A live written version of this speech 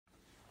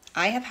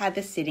I have had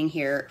this sitting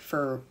here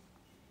for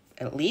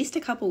at least a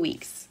couple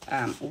weeks,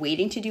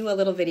 waiting to do a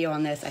little video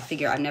on this. I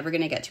figure I'm never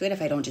gonna get to it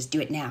if I don't just do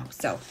it now.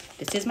 So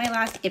this is my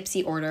last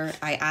Ipsy order.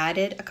 I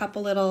added a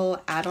couple little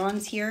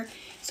add-ons here.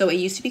 So it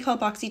used to be called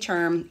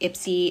BoxyCharm,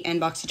 Ipsy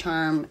and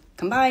BoxyCharm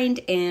combined,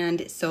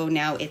 and so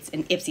now it's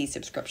an Ipsy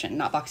subscription,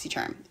 not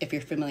BoxyCharm, if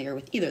you're familiar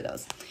with either of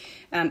those.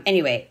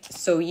 Anyway,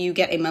 so you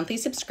get a monthly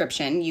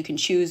subscription. You can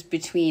choose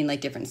between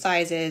like different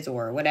sizes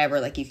or whatever,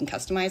 like you can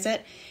customize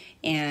it.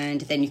 And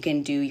then you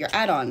can do your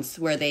add-ons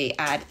where they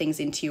add things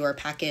into your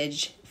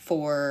package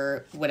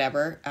for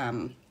whatever,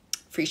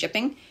 free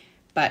shipping.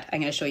 But I'm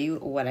going to show you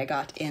what I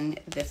got in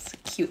this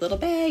cute little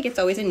bag. It's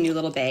always a new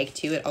little bag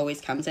too. It always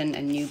comes in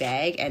a new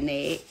bag and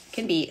they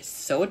can be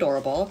so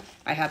adorable.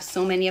 I have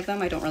so many of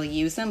them. I don't really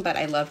use them, but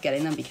I love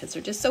getting them because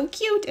they're just so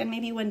cute and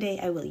maybe one day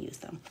I will use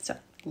them. So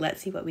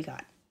let's see what we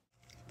got.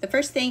 The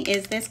first thing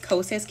is this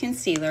Kosas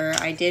concealer.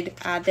 I did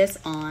add this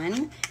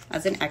on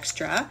as an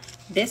extra.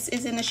 This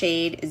is in the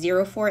shade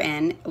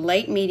 04N,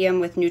 light medium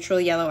with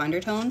neutral yellow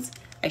undertones.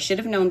 I should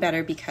have known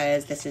better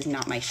because this is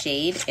not my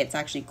shade. It's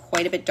actually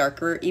quite a bit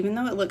darker, even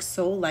though it looks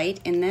so light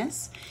in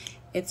this.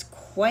 It's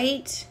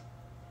quite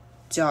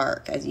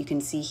dark, as you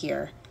can see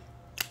here.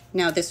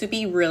 Now, this would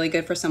be really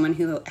good for someone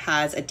who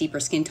has a deeper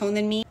skin tone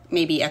than me,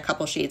 maybe a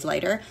couple shades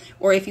lighter,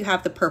 or if you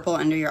have the purple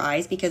under your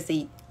eyes, because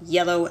the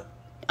yellow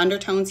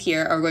undertones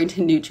here are going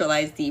to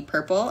neutralize the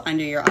purple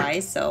under your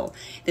eyes. So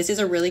this is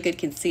a really good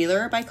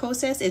concealer by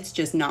Kosas. It's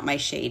just not my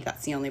shade.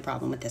 That's the only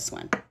problem with this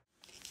one.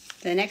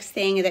 The next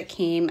thing that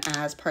came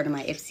as part of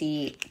my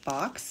Ipsy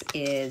box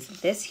is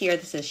this here.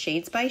 This is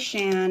Shades by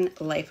Shan,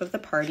 Life of the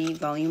Party,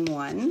 Volume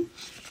 1.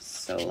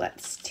 So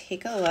let's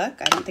take a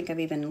look. I don't think I've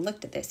even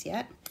looked at this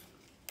yet.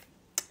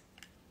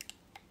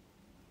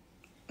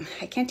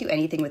 I can't do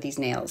anything with these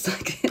nails.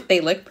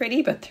 They look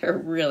pretty, but they're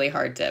really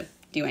hard to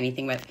do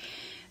anything with.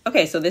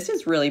 Okay, so this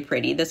is really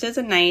pretty. This is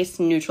a nice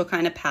neutral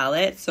kind of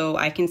palette, so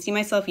I can see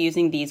myself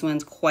using these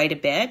ones quite a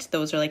bit.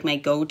 Those are like my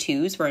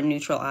go-tos for a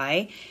neutral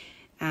eye.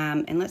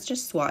 And let's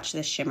just swatch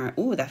this shimmer.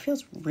 Ooh, that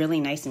feels really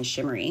nice and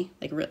shimmery.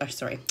 Like,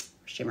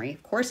 shimmery.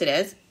 Of course it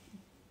is.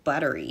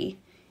 Buttery.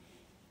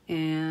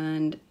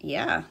 And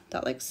yeah,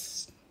 that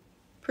looks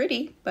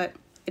pretty, but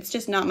it's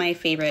just not my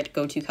favorite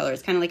go-to color.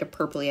 It's kind of like a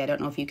purpley. I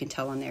don't know if you can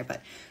tell on there,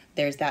 but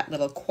there's that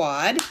little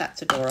quad.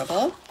 That's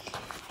adorable.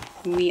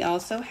 We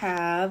also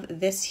have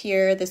this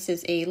here. This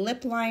is a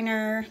lip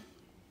liner,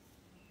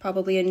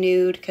 probably a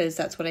nude because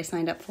that's what I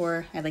signed up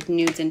for. I like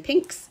nudes and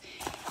pinks.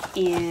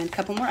 And a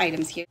couple more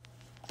items here.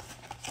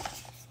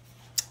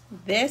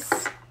 This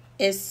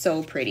is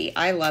so pretty.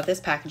 I love this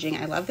packaging.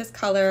 I love this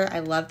color. I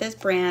love this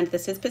brand.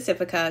 This is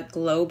Pacifica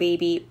Glow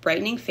Baby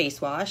Brightening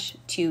Face Wash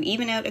to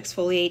even out,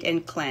 exfoliate,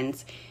 and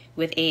cleanse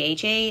with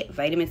AHA,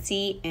 vitamin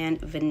C, and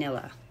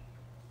vanilla.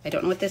 I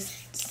don't know what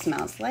this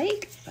smells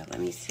like, but let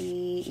me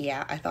see.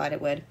 Yeah, I thought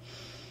it would.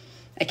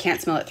 I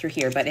can't smell it through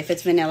here, but if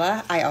it's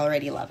vanilla, I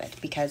already love it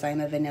because I'm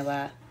a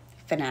vanilla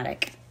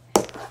fanatic.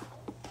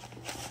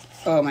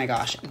 Oh my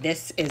gosh,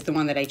 this is the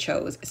one that I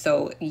chose.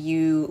 So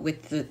you,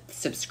 with the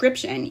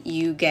subscription,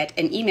 you get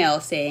an email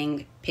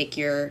saying pick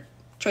your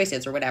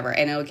choices or whatever,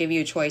 and it'll give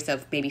you a choice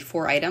of maybe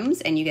 4 items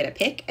and you get a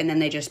pick and then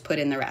they just put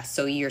in the rest.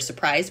 So you're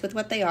surprised with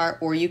what they are,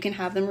 or you can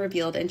have them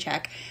revealed and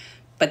check.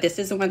 But this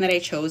is the one that I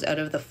chose out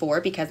of the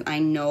 4 because I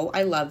know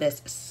I love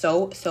this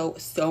so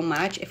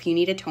much. If you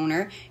need a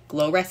toner,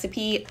 Glow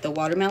Recipe, the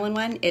watermelon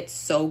one, it's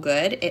so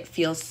good. It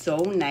feels so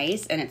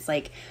nice and it's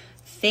like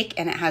thick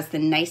and it has the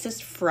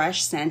nicest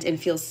fresh scent and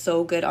feels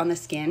so good on the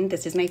skin.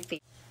 This is my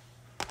favorite.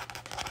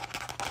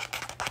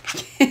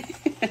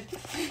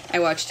 I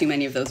watch too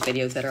many of those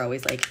videos that are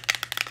always like,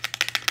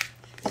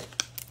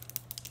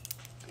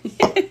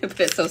 but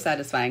it's so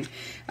satisfying.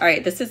 All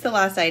right, this is the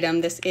last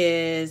item. This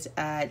is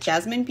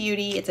Jasmine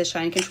Beauty. It's a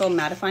Shine Control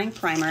Mattifying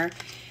Primer.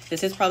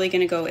 This is probably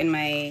going to go in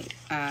my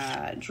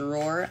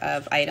drawer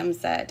of items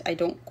that I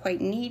don't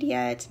quite need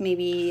yet.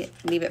 Maybe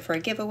leave it for a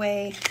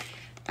giveaway.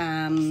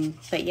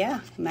 But yeah,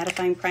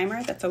 mattifying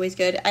primer, that's always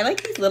good. I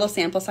like these little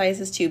sample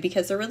sizes too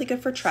because they're really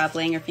good for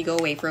traveling or if you go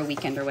away for a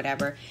weekend or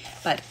whatever.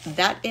 But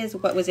that is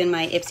what was in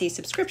my Ipsy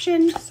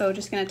subscription. So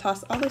just going to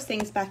toss all those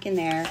things back in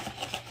there.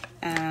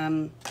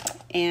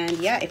 And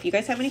yeah, if you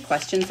guys have any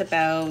questions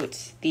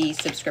about the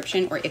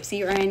subscription or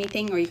Ipsy or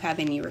anything, or you have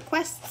any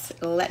requests,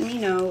 let me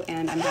know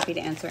and I'm happy to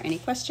answer any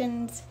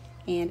questions.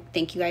 And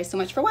thank you guys so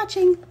much for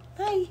watching.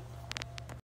 Bye.